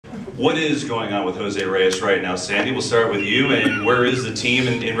What is going on with Jose Reyes right now? Sandy, we'll start with you, and where is the team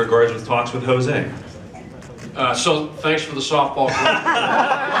in regards with talks with Jose? So thanks for the softball.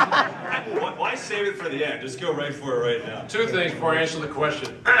 Why save it for the end? Just go right for it right now. Two things before I answer the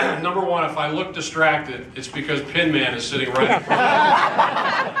question. Number one, if I look distracted, it's because Pin Man is sitting right in front of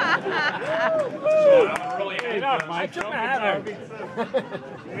me. So I'm really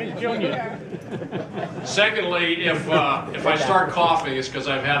Secondly, if I start coughing, it's because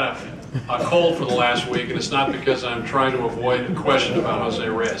I've had a cold for the last week, and it's not because I'm trying to avoid a question about Jose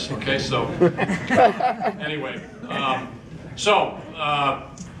Reyes. Okay, so anyway,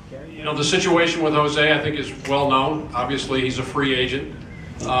 you know, the situation with Jose, I think, is well known. Obviously, he's a free agent,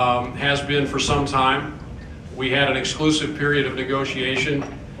 has been for some time. We had an exclusive period of negotiation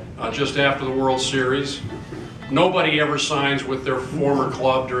just after the World Series. Nobody ever signs with their former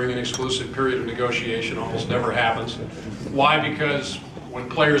club during an exclusive period of negotiation. Almost never happens. Why? Because when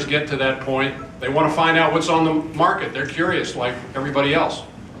players get to that point, they want to find out what's on the market. They're curious, like everybody else.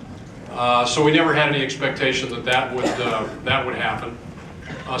 So we never had any expectation that would happen.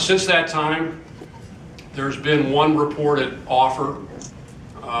 Since that time, there's been one reported offer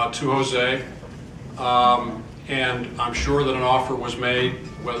to Jose, and I'm sure that an offer was made.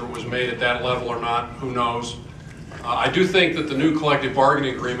 Whether it was made at that level or not, who knows. I do think that the new collective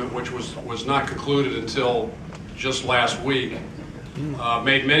bargaining agreement, which was not concluded until just last week,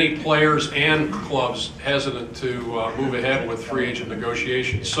 made many players and clubs hesitant to move ahead with free agent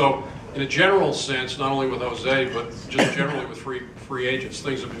negotiations. So in a general sense, not only with Jose, but just generally with free agents,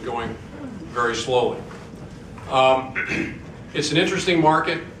 things have been going very slowly. It's an interesting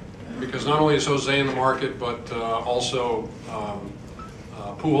market because not only is Jose in the market, but also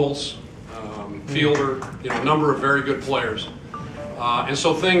Pujols, Fielder, you know, a number of very good players. And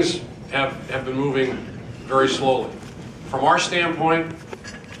so things have been moving very slowly. From our standpoint,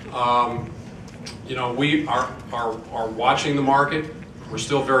 you know, we are watching the market. We're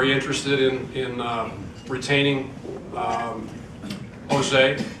still very interested in retaining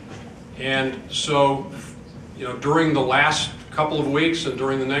Jose. And so, you know, during the last couple of weeks and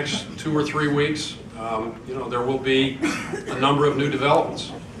during the next 2 or 3 weeks, you know, there will be a number of new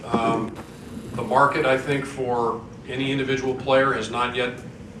developments. The market, I think, for any individual player has not yet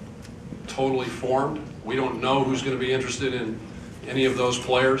totally formed. We don't know who's going to be interested in any of those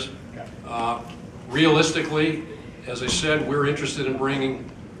players. Realistically, as I said, we're interested in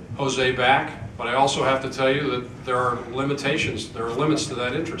bringing Jose back, but I also have to tell you that there are limitations, there are limits to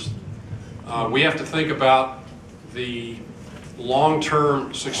that interest. We have to think about the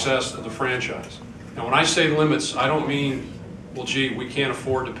long-term success of the franchise. Now, when I say limits, I don't mean, well, gee, we can't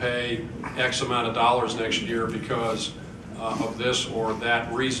afford to pay X amount of dollars next year because of this or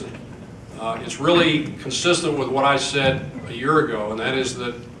that reason. It's really consistent with what I said a year ago, and that is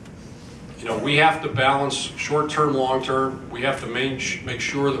that, you know, we have to balance short-term, long-term. We have to make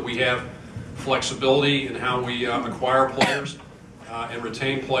sure that we have flexibility in how we acquire players and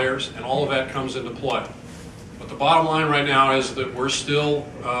retain players, and all of that comes into play. But the bottom line right now is that we're still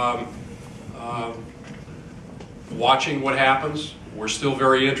watching what happens. We're still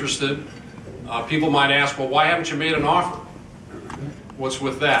very interested. People might ask, well, why haven't you made an offer? What's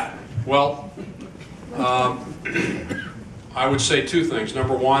with that? Well, I would say 2 things.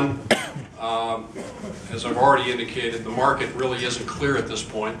 Number one, as I've already indicated, the market really isn't clear at this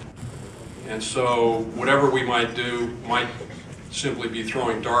point. And so whatever we might do might simply be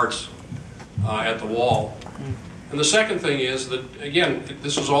throwing darts at the wall. And the second thing is that, again,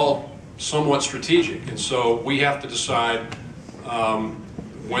 this is all somewhat strategic. And so we have to decide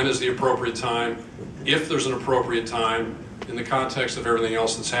when is the appropriate time, if there's an appropriate time, in the context of everything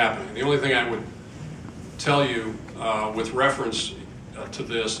else that's happening. The only thing I would tell you with reference to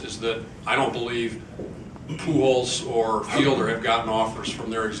this is that I don't believe Pujols or Fielder have gotten offers from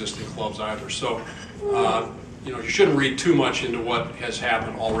their existing clubs either. So, you know, you shouldn't read too much into what has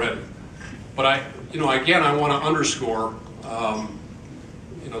happened already. But again, I want to underscore,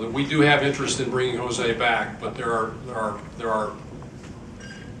 you know, that we do have interest in bringing Jose back, but there are,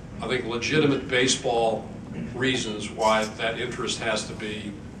 I think, legitimate baseball reasons why that interest has to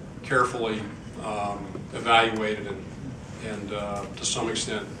be carefully evaluated and to some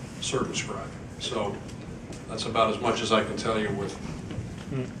extent circumscribed. So that's about as much as I can tell you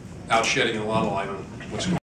without shedding a lot of light on what's going on.